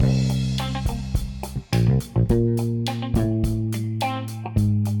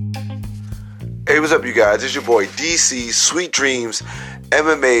What is up, you guys? It's your boy DC Sweet Dreams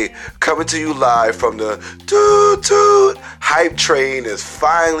MMA coming to you live from the Toot Toot Hype Train is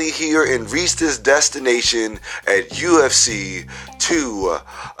finally here and reached its destination at UFC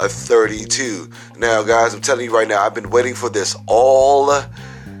 232. Now, guys, I'm telling you right now, I've been waiting for this all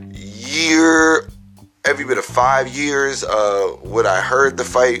year, every bit of 5 years. When I heard the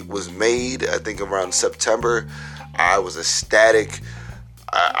fight was made, I think around September, I was ecstatic.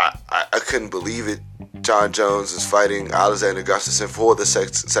 I couldn't believe it. Jon Jones is fighting Alexander Gustafsson for the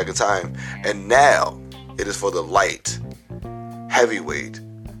second time. And now it is for the light heavyweight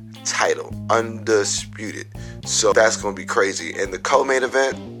title. Undisputed. So that's going to be crazy. And the co-main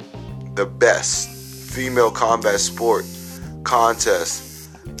event, the best female combat sport contest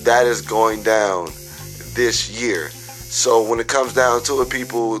that is going down this year. So when it comes down to it,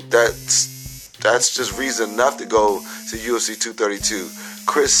 people, that's just reason enough to go to UFC 232.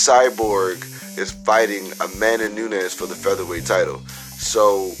 Cris Cyborg is fighting Amanda Nunes for the featherweight title.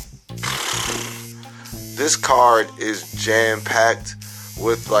 So this card is jam-packed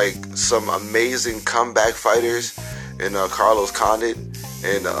with like some amazing comeback fighters in Carlos Condit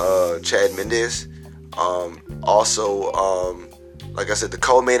and Chad Mendes. Like I said, the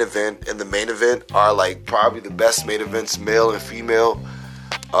co-main event and the main event are like probably the best main events, male and female,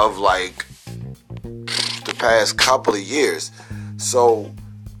 of like the past couple of years. So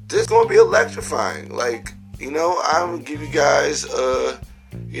this is going to be electrifying. Like, I'm going to give you guys,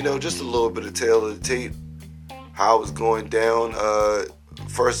 just a little bit of tail of the tape, how it's going down.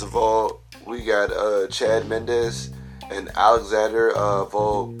 First of all, we got Chad Mendes and Alexander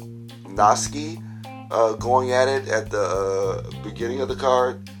Volkanovski going at it at the beginning of the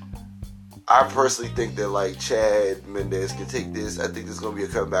card. I personally think that, like, Chad Mendes can take this. I think this is going to be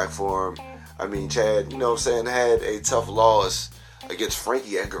a comeback for him. I mean, Chad, had a tough loss against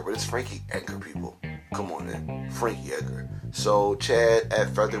Frankie Edgar, but it's Frankie Edgar, people. Come on, man. Frankie Edgar. So, Chad at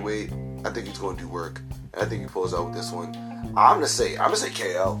featherweight, I think he's going to do work. And I think he pulls out with this one. I'm going to say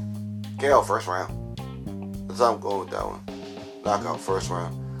KO. KO first round. That's how I'm going with that one. Knockout first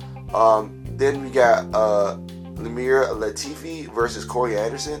round. Then we got Lamir Latifi versus Corey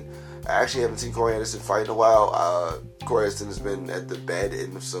Anderson. I actually haven't seen Corey Anderson fight in a while. Corey Anderson has been at the bad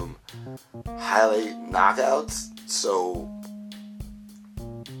end of some highlight knockouts. So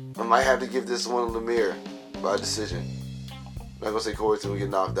I might have to give this one to Lamir by decision. I'm not going to say Corey's going to get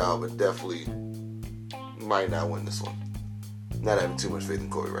knocked out, but definitely might not win this one. Not having too much faith in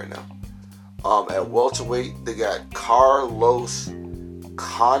Corey right now. At welterweight, they got Carlos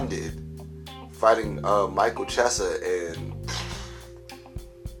Condit fighting Michael Chiesa. And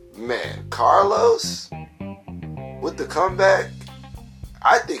man, Carlos with the comeback,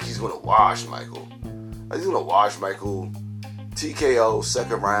 I think he's going to wash Michael. He's going to wash Michael. TKO,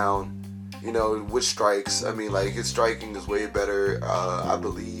 second round, with strikes. I mean, like, his striking is way better, I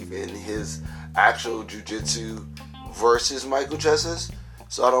believe, in his actual jiu-jitsu versus Michael Chiesa's.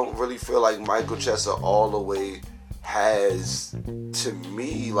 So I don't really feel like Michael Chiesa all the way has, to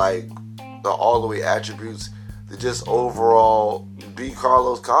me, like, the all the way attributes to just overall beat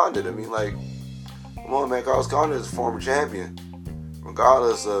Carlos Condit. I mean, like, come on, man, Carlos Condit is a former champion.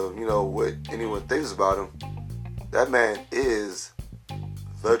 Regardless of, what anyone thinks about him, that man is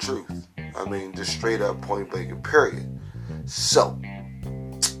the truth. I mean, just straight up, point blank and period. So,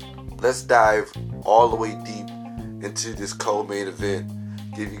 let's dive all the way deep into this co-main event.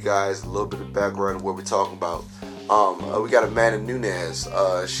 Give you guys a little bit of background of what we're talking about. We got Amanda Nunes.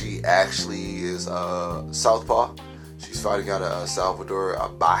 She actually is southpaw. She's fighting out of Salvador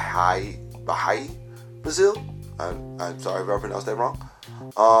Bahia, Brazil. I'm sorry if I pronounced that wrong.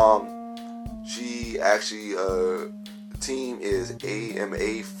 She actually, team is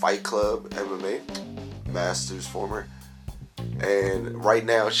AMA Fight Club MMA, Masters former. And right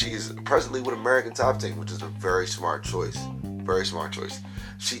now she's presently with American Top Team, which is a very smart choice. Very smart choice.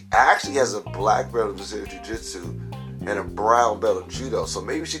 She actually has a black belt in Brazilian Jiu-Jitsu and a brown belt in Judo. So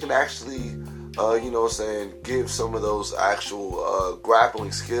maybe she can actually, give some of those actual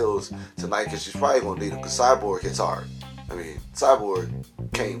grappling skills tonight, because she's probably going to need them, because Cyborg hits hard. I mean, Cyborg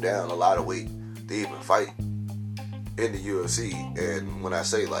came down a lot of weight to even fight in the UFC. And when I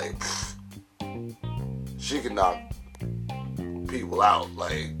say, like, she can knock people out,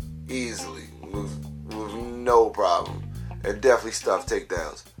 like, easily, with no problem. And definitely stuff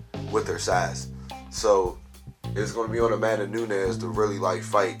takedowns with her size. So it's going to be on Amanda Nunes to really, like,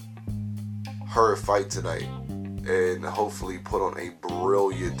 fight her fight tonight. And hopefully put on a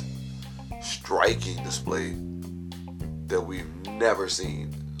brilliant striking display that we've never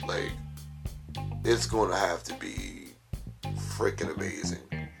seen. Like, it's going to have to be freaking amazing.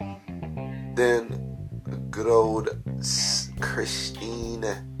 then good old Christine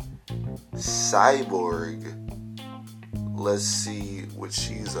Cyborg. Let's see what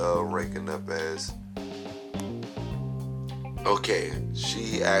she's ranking up as. Okay,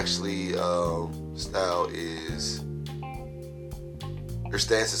 she actually style is, her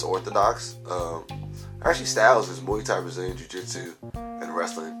stance is orthodox. Actually, styles is Muay Thai, Brazilian Jiu-Jitsu, and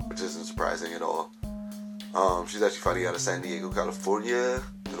wrestling, which isn't surprising at all. She's actually fighting out of San Diego, California,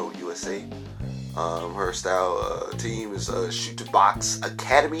 good old USA. Her style team is Shoot to Box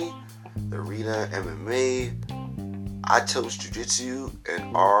Academy, the Arena MMA, Atos Jiu-Jitsu,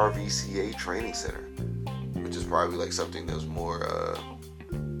 and RVCA Training Center, which is probably like something that was more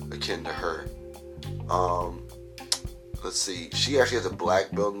akin to her. Let's see. She actually has a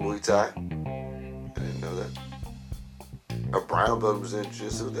black belt in Muay Thai. I didn't know that. A brown belt in Brazilian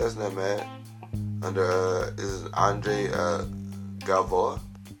Jiu-Jitsu. That's not bad. Under is it Andre Galvoa?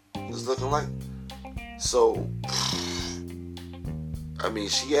 It's looking like. So, I mean,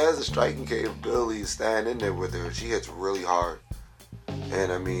 she has a striking capability to stand in there with her. She hits really hard.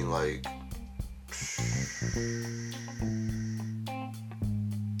 And I mean, like,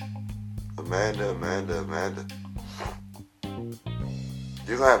 Amanda.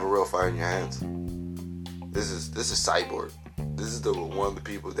 You're gonna have a real fight in your hands. This is Cyborg. This is one of the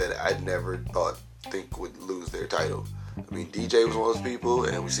people that I never think would lose their title. I mean, DJ was one of those people,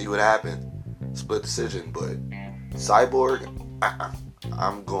 and we see what happened. Split decision, but Cyborg,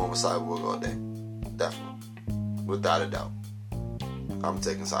 I'm going with Cyborg all day. Definitely. Without a doubt. I'm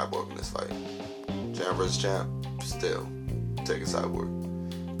taking Cyborg in this fight. Champ versus champ, still taking Cyborg.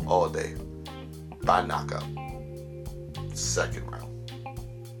 All day. By knockout. Second round.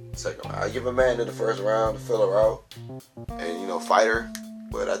 I give Amanda the first round to fill her out and, fight her.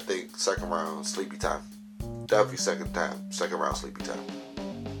 But I think second round, sleepy time. Definitely second round, sleepy time.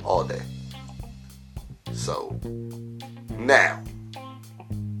 All day. So, now,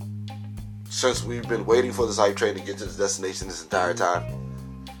 since we've been waiting for this hype train to get to this destination this entire time,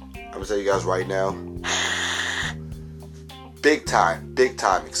 I'm going to tell you guys right now, big time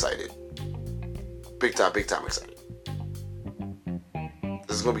excited. Big time excited.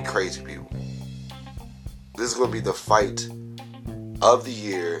 This is going to be crazy, people. This is going to be the fight of the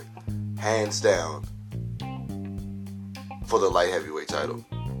year, hands down, for the light heavyweight title.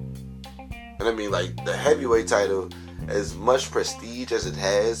 And I mean, like, the heavyweight title, as much prestige as it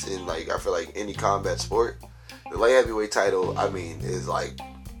has in, like, I feel like any combat sport, the light heavyweight title, I mean, is like,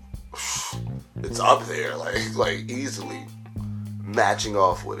 it's up there, like easily matching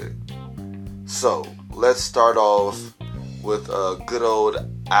off with it. So, let's start off with good old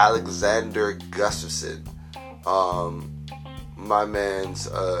Alexander Gustafsson. My man's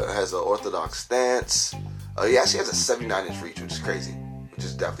has an orthodox stance. He actually has a 79-inch reach, which is crazy. Which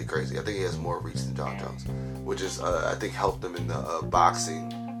is definitely crazy. I think he has more reach than John Jones, which is, I think, helped them in the boxing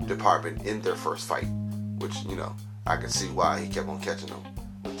department in their first fight, which, I can see why he kept on catching them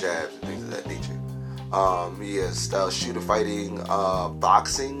with jabs and things of that nature. He has shooter fighting,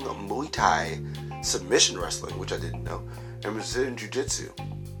 boxing, Muay Thai, submission wrestling, which I didn't know, and Brazilian Jiu-Jitsu,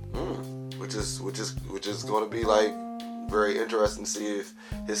 which is going to be like very interesting to see if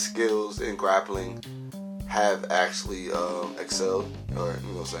his skills in grappling have actually excelled or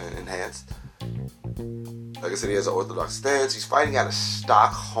enhanced. Like I said, he has an orthodox stance. He's fighting out of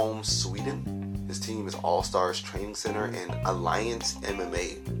Stockholm, Sweden. His team is All Stars Training Center and Alliance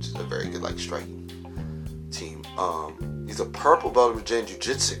MMA, which is a very good striking team. He's a purple belt in Brazilian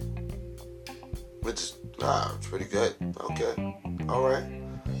Jiu-Jitsu, which is pretty good. Okay, all right.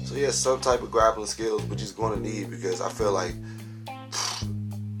 So he has some type of grappling skills, which he's going to need, because I feel like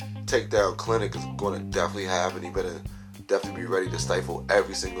takedown clinic is going to definitely happen. He better definitely be ready to stifle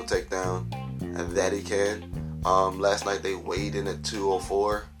every single takedown, and that he can. Last night they weighed in at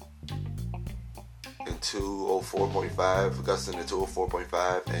 204 and 204.5. Augustin at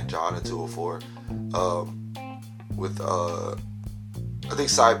 204.5 and John at 204. With I think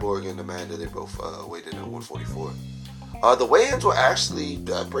Cyborg and Amanda, they both weighed in at 144. The weigh-ins were actually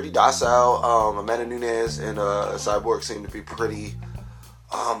pretty docile. Amanda Nunes and Cyborg seemed to be pretty,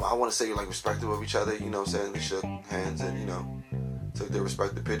 I want to say, respectful of each other. You know what I'm saying? They shook hands and, took their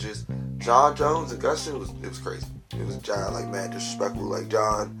respective pitches. John Jones and Gustin, it was crazy. It was John, mad disrespectful.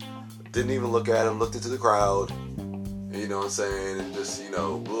 John didn't even look at him, looked into the crowd. You know what I'm saying? And just,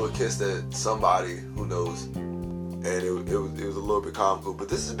 blew a kiss at somebody, who knows. And it was a little bit comical. But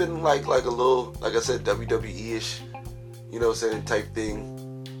this has been like a little, like I said, WWE-ish, type thing,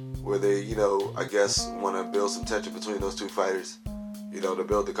 where they, I guess want to build some tension between those two fighters, to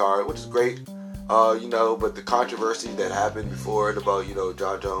build the card, which is great, but the controversy that happened before it about,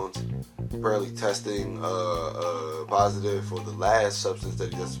 John Jones apparently testing positive for the last substance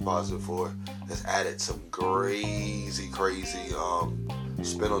that he tested positive for, has added some crazy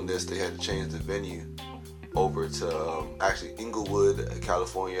spin on this. They had to change the venue over to actually Inglewood,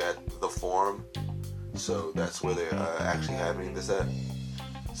 California, at the Forum. So that's where they're actually having this at.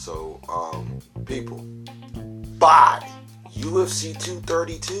 So people, buy UFC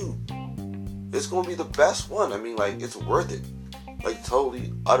 232. It's gonna be the best one. I mean, like, it's worth it. Like,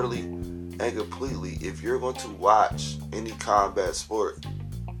 totally, utterly, and completely. If you're going to watch any combat sport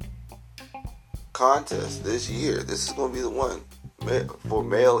contest this year, this is going to be the one for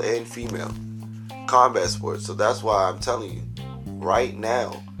male and female combat sports. So that's why I'm telling you right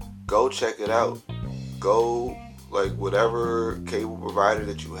now, go check it out. Go, like, whatever cable provider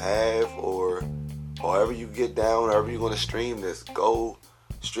that you have, or however you get down, however you're going to stream this, go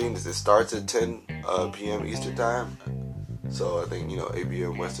stream this. It starts at 10 p.m. Eastern time. So I think, 8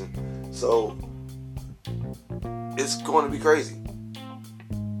 p.m. Western. So it's going to be crazy.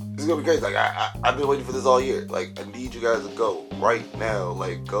 It's going to be crazy. Like, I've been waiting for this all year. Like, I need you guys to go right now.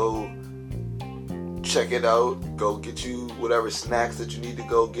 Like, go check it out. Go get you whatever snacks that you need to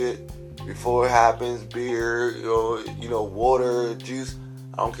go get before it happens. Beer, water, juice.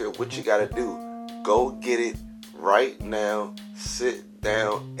 I don't care what you got to do. Go get it right now. Sit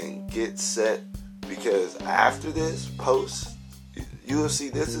down and get set. Because after this, post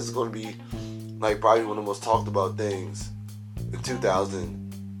UFC, this is going to be like probably one of the most talked about things in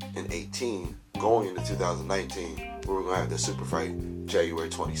 2018, going into 2019, where we're going to have the super fight January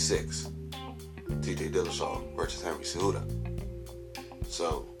 26th. TJ Dillashaw versus Henry Cejudo.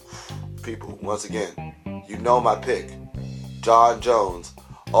 So, people, once again, my pick. Jon Jones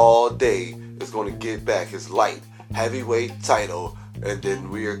all day is going to get back his light heavyweight title. And then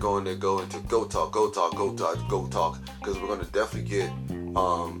we are going to go into Go Talk, because we're going to definitely get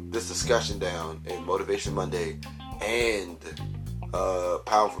this discussion down in Motivation Monday and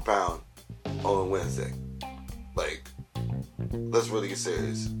Pound for Pound on Wednesday. Like, let's really get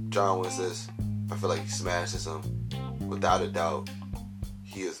serious. Jon wins this. I feel like he smashes him. Without a doubt,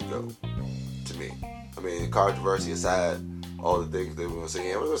 he is the GOAT to me. I mean, controversy aside, all the things that we're going to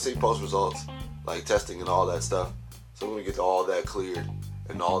see. And we're going to see post results, like testing and all that stuff. So we're going to get all that cleared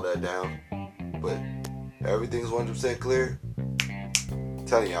and all that down. But everything's 100% clear. I'm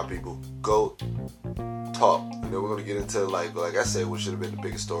telling y'all, people, go talk. And then we're going to get into, like I said, what should have been the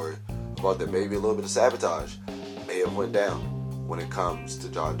biggest story about that. Maybe a little bit of sabotage may have went down when it comes to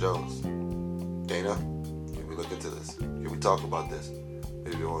Jon Jones. Dana, can we look into this? Can we talk about this?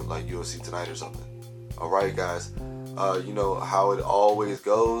 Maybe on like UFC Tonight or something. Alright, guys. You know how it always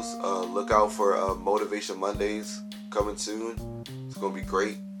goes. Look out for Motivation Mondays coming soon. It's going to be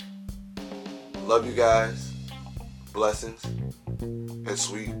great. Love you guys. Blessings and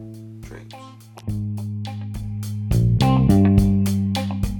sweet dreams.